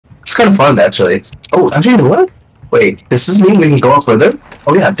kind of fun, actually. Oh, actually, you know what? Wait, does this mean we can go up further?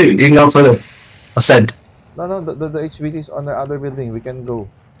 Oh yeah, dude, you can go further. Ascend. No, the HVT is on the other building. We can go.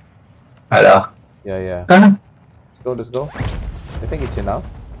 I know. Yeah. Uh-huh. Let's go. I think it's enough.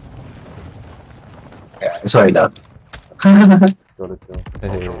 Yeah, it's already done. Let's go.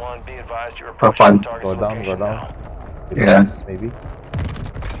 Hey. One, be advised you're For fun. Go down. Yeah. Maybe.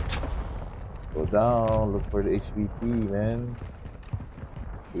 Go down. Look for the HVT, man.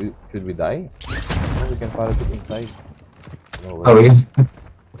 Should we die? No, we can follow it inside. No, Oh, yeah.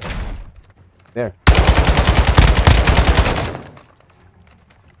 There.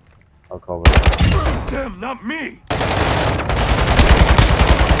 I'll cover. Them, not me.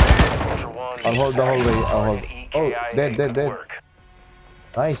 I'll hold the whole way. I'll hold. Oh, dead.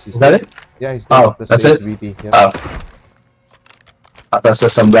 Nice. Is that it? Yeah, he's dead. Oh, that's it? HVT. Yeah. Oh. I thought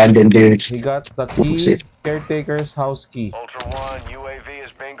that's some random dude. He got the key. Oopsie. Caretaker's house key. Ultra One, UAV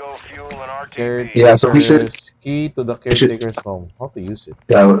is bingo, fuel, and RTB. Yeah, so we should- Key to the we should- caretaker's home. How to use it?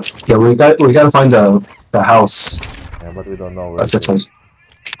 Yeah, we gotta find the house. Yeah, but we don't know where. That's it the is. one.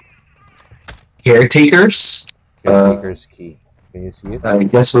 Caretakers. Caretaker's key. Can you see it? I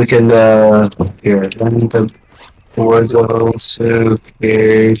guess we can. Here, then the board goes to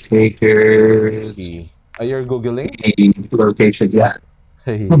caretakers. Key. You're googling. Location. Yeah.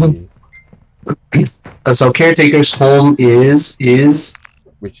 Hey. So caretaker's home is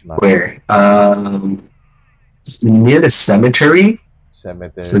Which map? where? Near the cemetery.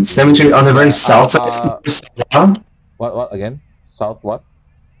 Cemetery. So the cemetery on the very south side. What again? South what?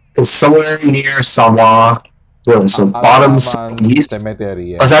 It's somewhere near Sawa. Well, so bottom east.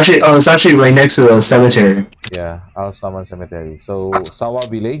 Cemetery. Oh, Yeah. it's actually right next to the cemetery. Yeah. Al Saman Cemetery. So Sawa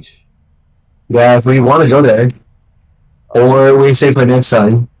Village. Yeah, if we want to go there, or we save for next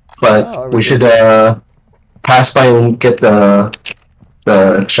time. But Yeah, or we we should pass by and get the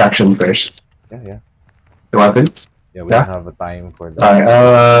extraction first. Yeah. The weapon. Yeah. We Yeah. don't have a time for that.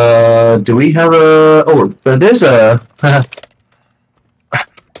 Alright, do we have a... Oh, but there's a...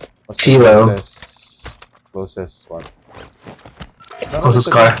 What's Kilo. Closest what? Closest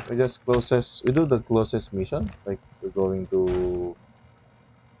it's car. okay. We just closest. We do the closest mission. Like we're going to.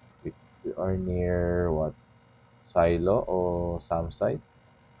 We are near what? Silo or Sam site.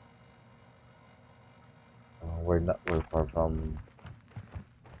 We're not. We're far from.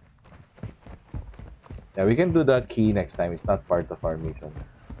 Yeah, we can do the key next time. It's not part of our mission.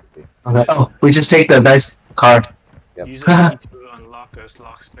 Okay. Okay. Oh, we just take the nice car. Yep. Use a key to unlock a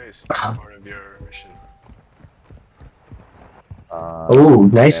lock space. That's part of your mission. Oh,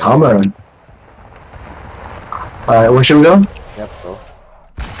 nice yeah. Hummer. Alright, where should we go? Yep.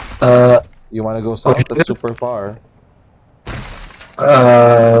 So You want to go south? That's super far.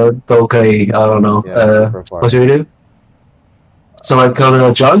 Okay, I don't know. Yeah, super far. What should we do? So I go to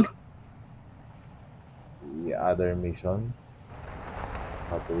the jug? The other mission.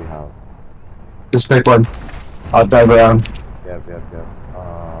 What do we have? Just pick one. I'll drive around. Yep.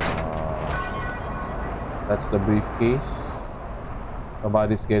 That's the briefcase.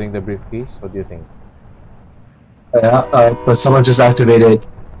 Nobody's getting the briefcase. What do you think? Yeah, but someone just activated.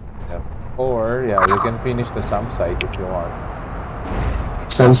 Yep. Or yeah, we can finish the Sam site if you want.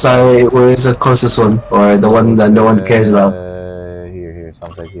 Some side, where is the closest one? Or the one that no one cares about? Here,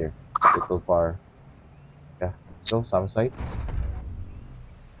 Sam site here. Little far. Yeah, let's go Sam site.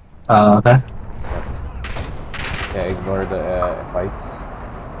 Okay. Yeah, ignore the fights.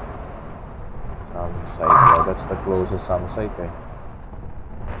 Sam site. Yeah, that's the closest Sam site. Eh?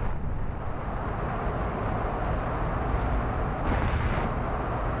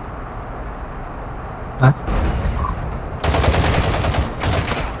 Huh?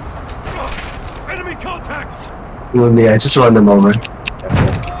 Enemy contact! Yeah, just run them over.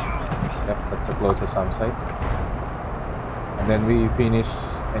 Yep, that's the closest Sam site. And then we finish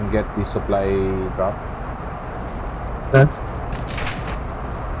and get the supply drop. Okay.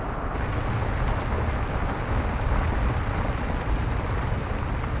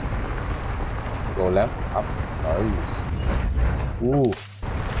 Go left, up. Nice. Ooh,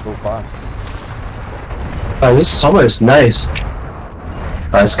 so fast. This summer is nice.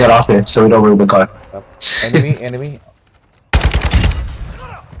 Let's get off here so we don't ruin the car. Yep. Enemy.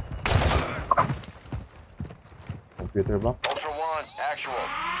 Computer block. Ultra One, actual.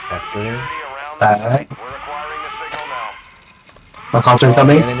 Factory. Alright. We're acquiring the signal now. My copter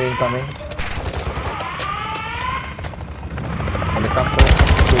coming. Enemy incoming. Helicopter.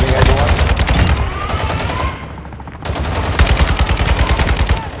 Shooting everyone.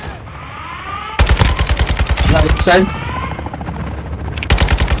 Right side.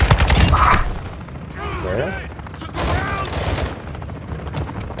 Where?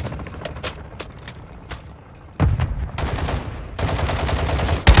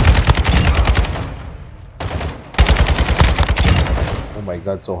 my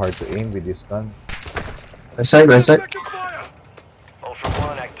god, so hard to aim with this gun. Right side, right side. Ultra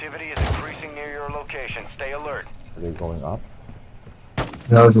One, activity is increasing near your location. Stay alert. Are they going up?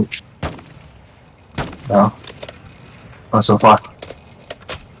 No, isn't. No. Not so far.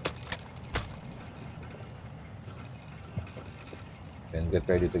 Then get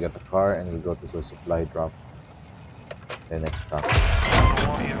ready to get the car and we'll go to the supply drop. Then extract.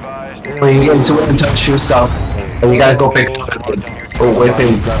 Be advised. When you get into it and touch shoe stuff, and you gotta go pick up the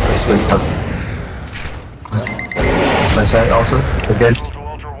weapon placement up. My side also, again.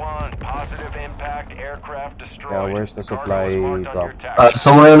 Ultra One, positive impact, aircraft destroyed. Yeah, where's the supply Cargo is marked on drop? your tag.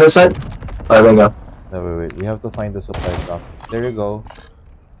 Somewhere on this side? I don't know. No, wait. We have to find the supply drop. There you go.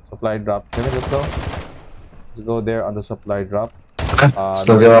 Supply drop. Kevin, let's go. Let's go there on the supply drop. Okay,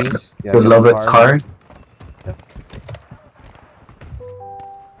 still go up. northeast. Yeah, Good love it, yellow car.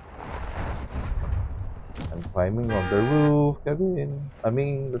 I'm climbing on the roof,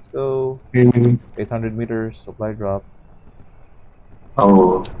 Kevin. Let's go. 800 meters, supply drop.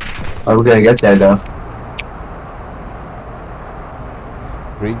 Oh, how are we gonna get there though?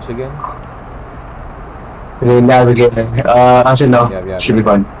 Bridge again? We need navigate. Actually no, Yeah, should be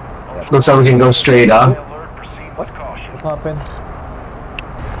fine. Yeah. Looks like we can go straight Stay up. alert, proceed with caution. What happened?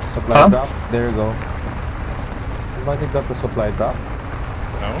 Supply Huh? drop? There you go. You might have got the supply drop.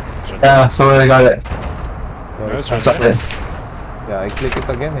 No? Should Yeah, somewhere I got it. So No, it's it's- That's it. yeah, I click it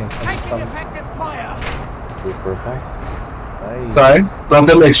again eh. Taking effective fire. Super fast. Nice. Sorry, let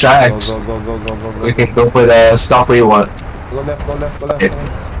them Go, extract. go. We can go for the stuff we want. Go left, go left, go left.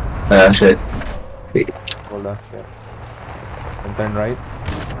 Yeah. Shit. Go left, yeah. And turn right.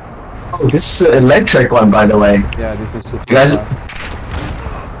 Oh, this is an electric one, by the way. Yeah, this is super You guys- fast.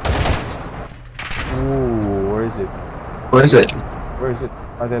 Ooh, where is it? Where is it? Where is it?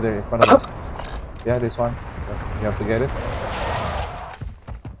 Oh, there, in front of us. Yeah, this one. You have to get it.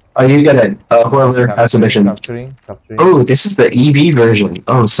 Oh, you get it. Whoever has a mission. Capturing. Oh, this is the EV version.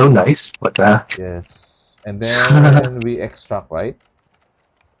 Oh, so nice. What the? Yes. And then we extract, right?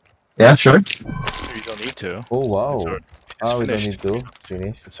 Yeah, sure. You don't need to. Oh, wow. It's already- it's Oh, we don't finished. need to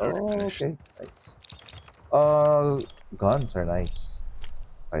finish. It's already Oh, finished. okay. Nice. Guns are nice,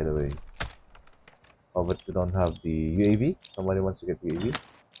 by the way. Oh, but we don't have the UAV. Somebody wants to get UAV.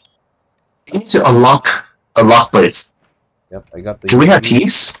 You need to unlock place. Yep, I got the. Do we have UAV.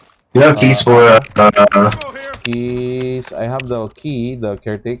 keys? You have keys for Keys. I have the key, the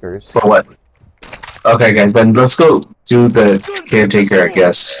caretakers. for what? Okay, guys, then let's go do the caretaker, I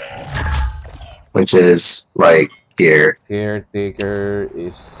guess. Which is like here. Caretaker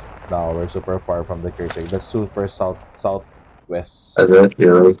is now we're super far from the caretaker. That's super southwest. Is it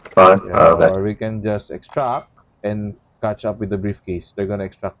really fun? Yeah, Oh, okay. or we can just extract and catch up with the briefcase. They're gonna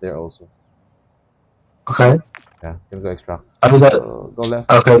extract there also. Okay. Yeah, you can go extract. I mean, that, Go left.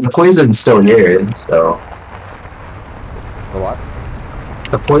 okay, the poison's still here, so Go what?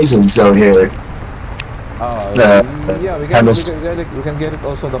 the poison's still here. Oh, The yeah, we chemist. can get it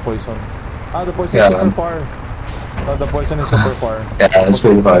also the poison. Ah, the poison Yeah, is super man. far. Oh, the poison is super far. Yeah, that's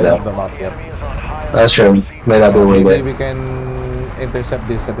pretty far though. The map, yep. Enemy is on high alert. That's true. May not be worth Maybe it. we can intercept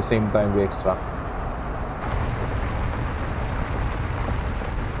this at the same time we extract.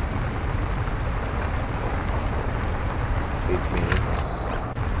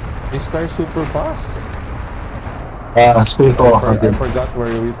 This car is super fast. Yeah, it's pretty cool. I forgot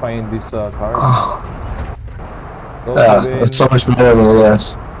where we find these cars. Go, Yeah, Kevin. it's so much better than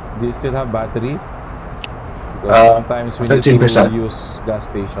this. Do you still have battery? Because sometimes we need 13%. to use gas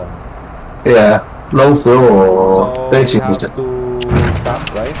station. Yeah, low fuel, So we 13%. have to tap,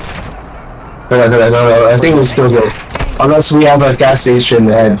 right? No, I think we still good. Unless we have a gas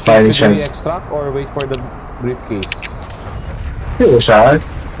station and by any Should we chance. extract or wait for the briefcase? Give it a shot.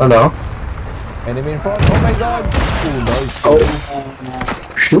 Oh no. Enemy in front. Oh my god! Ooh, nice. Oh.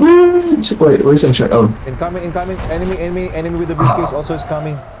 Shoot. Wait, where's some shot? Oh, Incoming. Enemy with the briefcase also is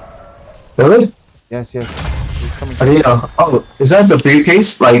coming. really? Yes. He's coming. How do you know? Oh, is that the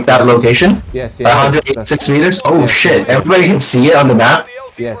briefcase? Like that location? Yes. 186 meters? Oh yes, shit, yes. everybody can see it on the map?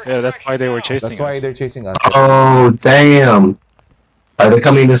 Yes. Yeah, that's why they were chasing That's why us. they're chasing us. Oh, damn. Are they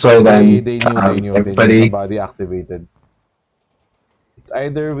coming this way then? They knew Everybody. somebody activated. It's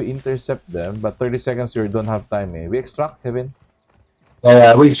either we intercept them, but 30 seconds we don't have time eh. We extract, Kevin.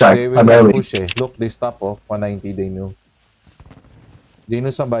 Yeah, we can try. They will I'm early. push eh. Look, they stop oh. 190, they knew. They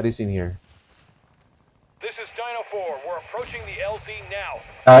knew somebody's in here. This is Dino 4. We're approaching the LZ now.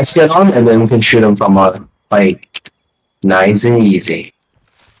 Let's get on and then we can shoot them from like, nice and easy.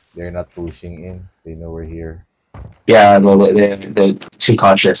 They're not pushing in. They know we're here. Yeah, they're too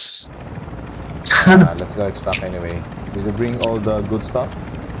cautious. Let's go extract anyway. Did you bring all the good stuff?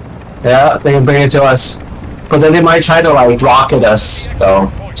 Yeah, they can bring it to us. But then they might try to like rocket us,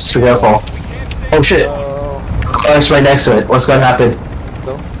 so just be careful. Oh shit! Oh, it's right next to it. What's gonna happen? Let's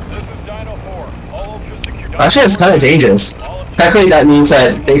go. This is Dino 4. All ultras secure. Actually, it's kind of dangerous. Technically, that means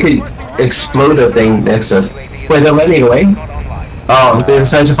that they could explode the thing next to us. Wait, they're running away? Oh, they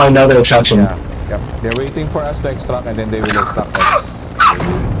decided to find another extraction. Yeah. Yep. They're waiting for us to extract and then they will extract us.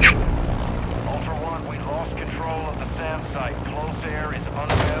 Ultra One, we lost control of the SAM site. Close air is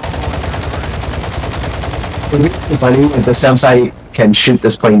unavailable. It would be funny if the SAM site can shoot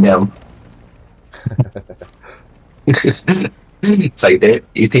this plane down. It's like,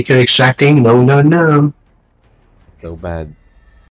 you think you're extracting? No, no, no. So bad.